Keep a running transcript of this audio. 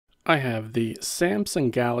I have the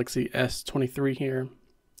Samsung Galaxy S23 here,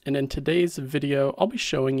 and in today's video I'll be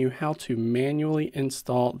showing you how to manually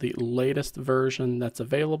install the latest version that's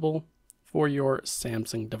available for your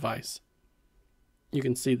Samsung device. You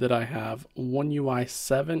can see that I have One UI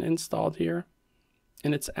 7 installed here,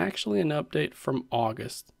 and it's actually an update from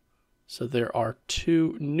August. So there are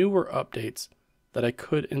two newer updates that I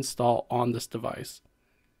could install on this device.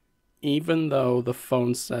 Even though the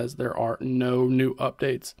phone says there are no new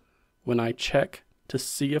updates, when I check to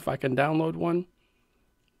see if I can download one,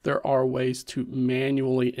 there are ways to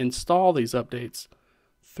manually install these updates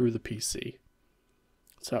through the PC.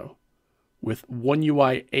 So, with One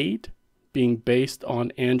UI 8 being based on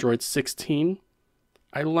Android 16,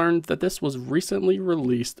 I learned that this was recently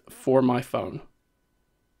released for my phone.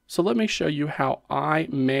 So let me show you how I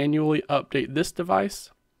manually update this device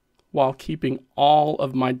while keeping all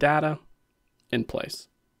of my data in place.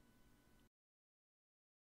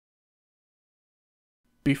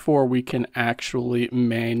 Before we can actually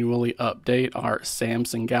manually update our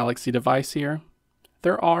Samsung Galaxy device here,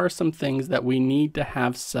 there are some things that we need to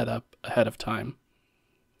have set up ahead of time.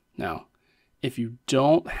 Now, if you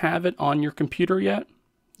don't have it on your computer yet,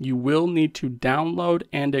 you will need to download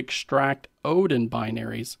and extract Odin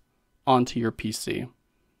binaries onto your PC,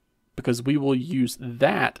 because we will use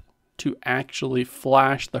that to actually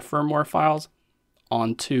flash the firmware files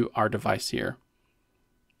onto our device here.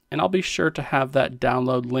 And I'll be sure to have that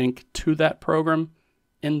download link to that program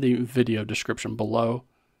in the video description below,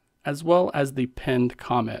 as well as the pinned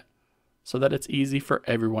comment, so that it's easy for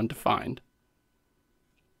everyone to find.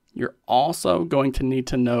 You're also going to need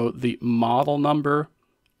to know the model number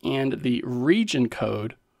and the region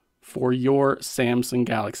code for your Samsung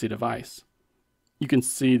Galaxy device. You can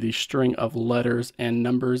see the string of letters and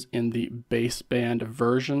numbers in the baseband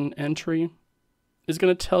version entry is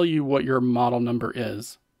going to tell you what your model number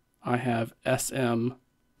is. I have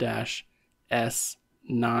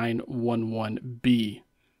SM-S911B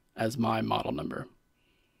as my model number.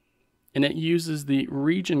 And it uses the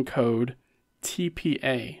region code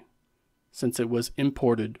TPA since it was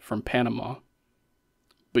imported from Panama.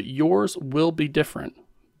 But yours will be different,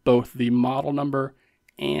 both the model number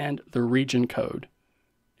and the region code.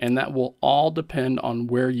 And that will all depend on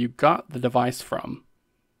where you got the device from.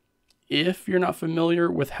 If you're not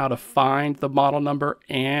familiar with how to find the model number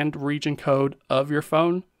and region code of your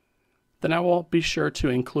phone, then I will be sure to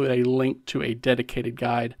include a link to a dedicated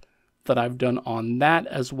guide that I've done on that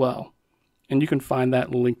as well. And you can find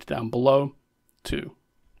that linked down below too.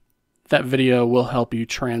 That video will help you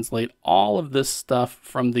translate all of this stuff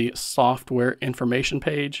from the software information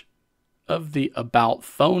page of the About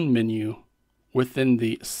Phone menu within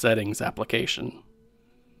the Settings application.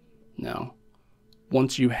 Now,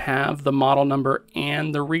 once you have the model number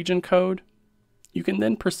and the region code, you can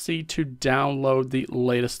then proceed to download the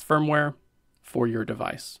latest firmware for your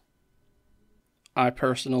device. I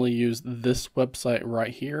personally use this website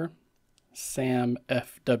right here, samfw.com,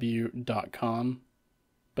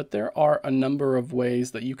 but there are a number of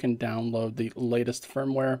ways that you can download the latest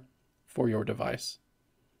firmware for your device.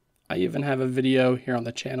 I even have a video here on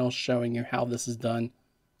the channel showing you how this is done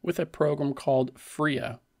with a program called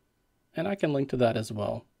Freya, and I can link to that as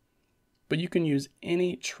well. But you can use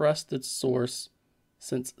any trusted source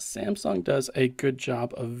since Samsung does a good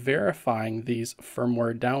job of verifying these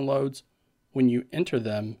firmware downloads when you enter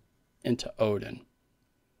them into Odin.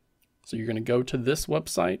 So you're going to go to this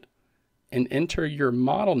website and enter your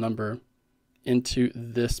model number into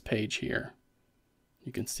this page here.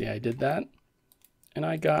 You can see I did that, and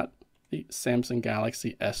I got the Samsung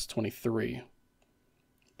Galaxy S23.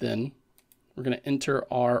 Then we're going to enter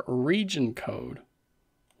our region code,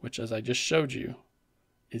 which, as I just showed you,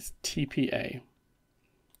 is TPA.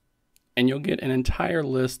 And you'll get an entire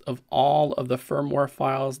list of all of the firmware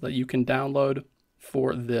files that you can download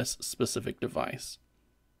for this specific device.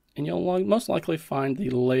 And you'll most likely find the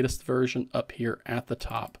latest version up here at the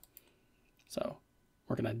top. So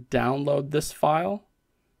we're going to download this file,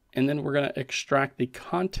 and then we're going to extract the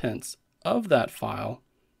contents of that file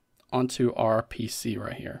onto our PC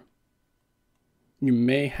right here. You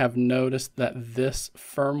may have noticed that this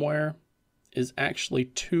firmware is actually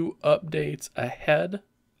 2 updates ahead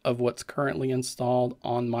of what's currently installed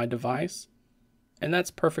on my device, and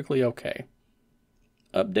that's perfectly okay.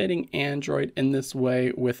 Updating Android in this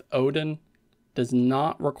way with Odin does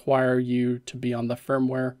not require you to be on the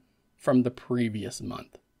firmware from the previous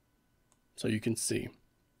month. So you can see,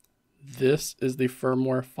 this is the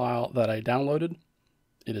firmware file that I downloaded.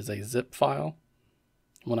 It is a zip file.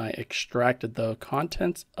 When I extracted the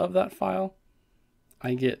contents of that file,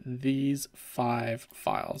 I get these 5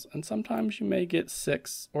 files, and sometimes you may get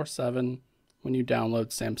 6 or 7 when you download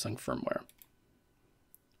Samsung firmware.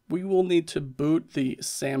 We will need to boot the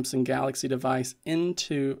Samsung Galaxy device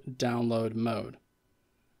into download mode.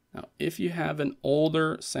 Now, if you have an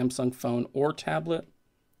older Samsung phone or tablet,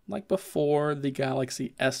 like before the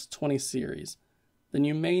Galaxy S23 series, then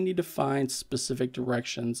you may need to find specific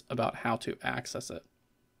directions about how to access it.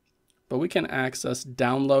 But we can access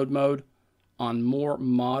download mode on more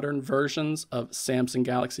modern versions of Samsung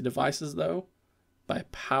Galaxy devices though, by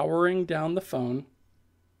powering down the phone,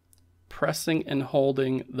 pressing and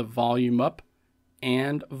holding the volume up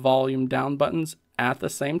and volume down buttons at the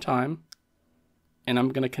same time. And I'm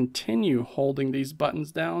going to continue holding these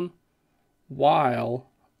buttons down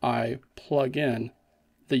while I plug in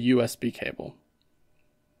the USB cable.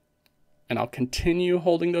 And I'll continue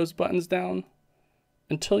holding those buttons down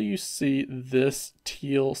until you see this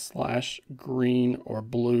teal/green or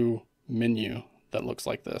blue menu that looks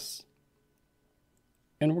like this.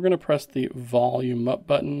 And we're going to press the volume up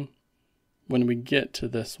button when we get to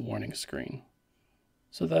this warning screen,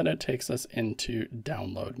 so that it takes us into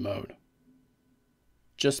download mode.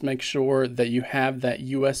 Just make sure that you have that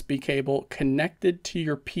USB cable connected to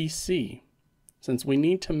your PC, since we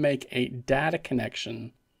need to make a data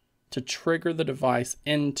connection to trigger the device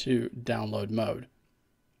into download mode.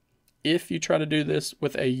 If you try to do this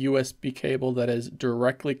with a USB cable that is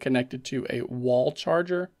directly connected to a wall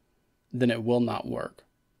charger, then it will not work.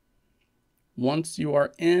 Once you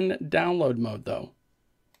are in download mode though,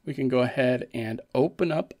 we can go ahead and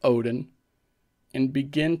open up Odin and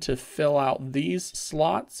begin to fill out these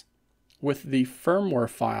slots with the firmware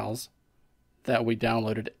files that we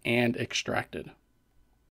downloaded and extracted.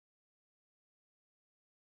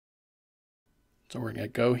 So we're going to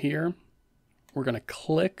go here, we're going to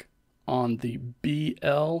click on the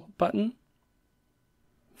BL button,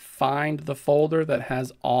 find the folder that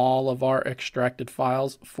has all of our extracted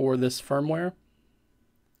files for this firmware,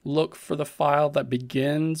 look for the file that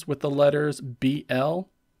begins with the letters BL,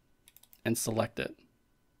 and select it.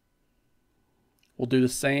 We'll do the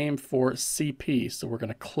same for CP, so we're going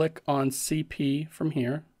to click on CP from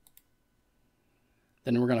here,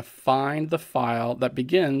 then we're going to find the file that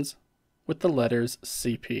begins with the letters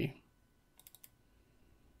CP.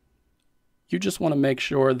 You just want to make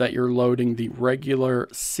sure that you're loading the regular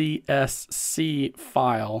CSC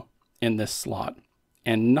file in this slot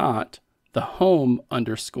and not the home_CSC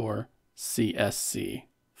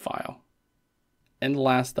file. And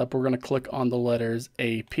last up, we're going to click on the letters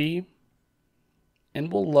AP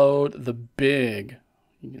and we'll load the big,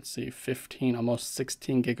 you can see 15, almost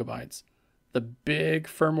 16 gigabytes, the big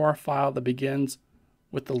firmware file that begins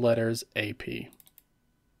with the letters AP.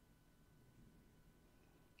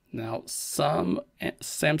 Now, some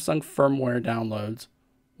Samsung firmware downloads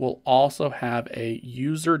will also have a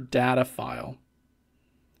user data file.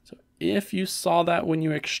 So if you saw that when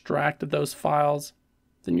you extracted those files,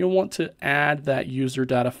 then you'll want to add that user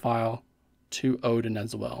data file to Odin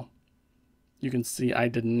as well. You can see I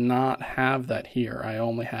did not have that here. I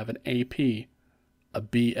only have an AP, a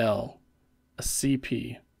BL, a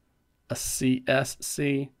CP, a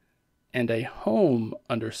CSC, and a home_CSC.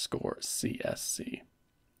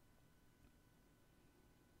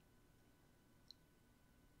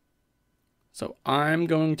 So I'm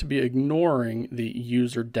going to be ignoring the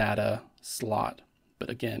user data slot.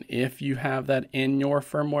 But again, if you have that in your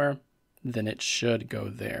firmware, then it should go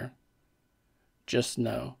there. Just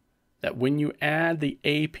know that when you add the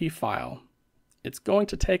AP file, it's going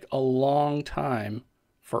to take a long time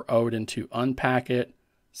for Odin to unpack it,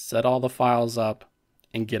 set all the files up,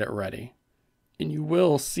 and get it ready. And you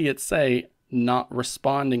will see it say not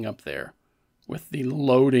responding up there with the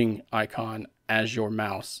loading icon as your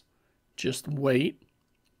mouse. Just wait,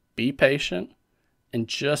 be patient, and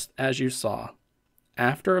just as you saw,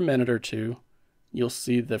 after a minute or two, you'll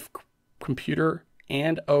see the computer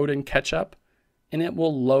and Odin catch up, and it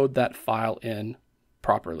will load that file in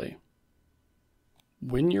properly.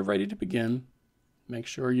 When you're ready to begin, make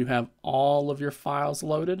sure you have all of your files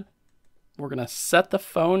loaded. We're going to set the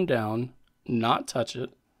phone down, not touch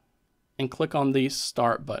it, and click on the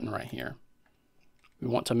Start button right here. We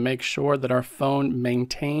want to make sure that our phone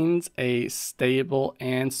maintains a stable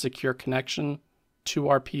and secure connection to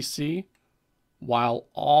our PC while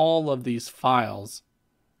all of these files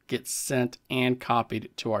get sent and copied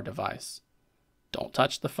to our device. Don't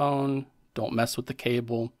touch the phone, don't mess with the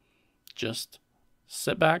cable, just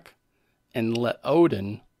sit back and let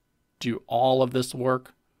Odin do all of this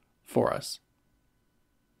work for us.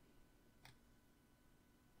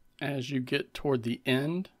 As you get toward the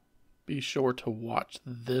end, be sure to watch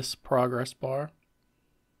this progress bar.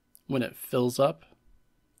 When it fills up,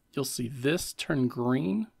 you'll see this turn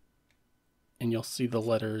green, and you'll see the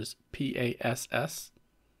letters PASS,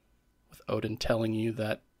 with Odin telling you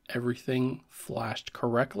that everything flashed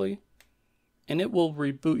correctly, and it will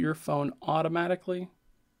reboot your phone automatically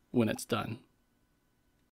when it's done.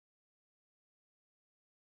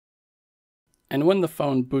 And when the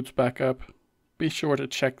phone boots back up, be sure to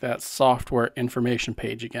check that software information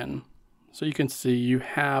page again. So you can see you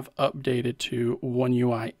have updated to One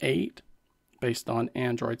UI 8 based on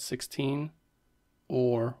Android 16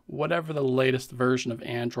 or whatever the latest version of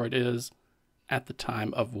Android is at the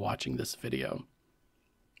time of watching this video.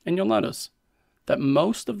 And you'll notice that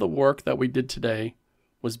most of the work that we did today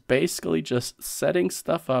was basically just setting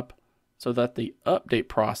stuff up so that the update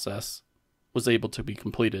process was able to be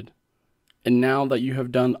completed. And now that you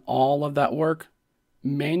have done all of that work,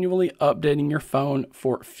 manually updating your phone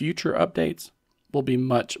for future updates will be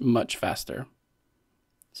much, much faster.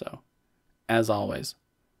 So, as always,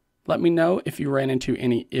 let me know if you ran into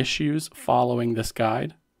any issues following this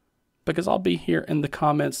guide, because I'll be here in the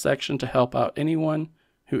comments section to help out anyone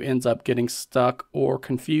who ends up getting stuck or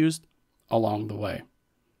confused along the way.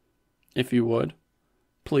 If you would,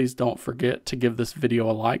 please don't forget to give this video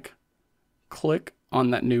a like, click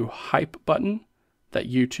on that new hype button that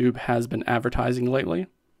YouTube has been advertising lately,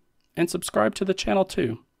 and subscribe to the channel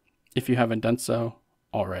too if you haven't done so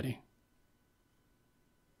already.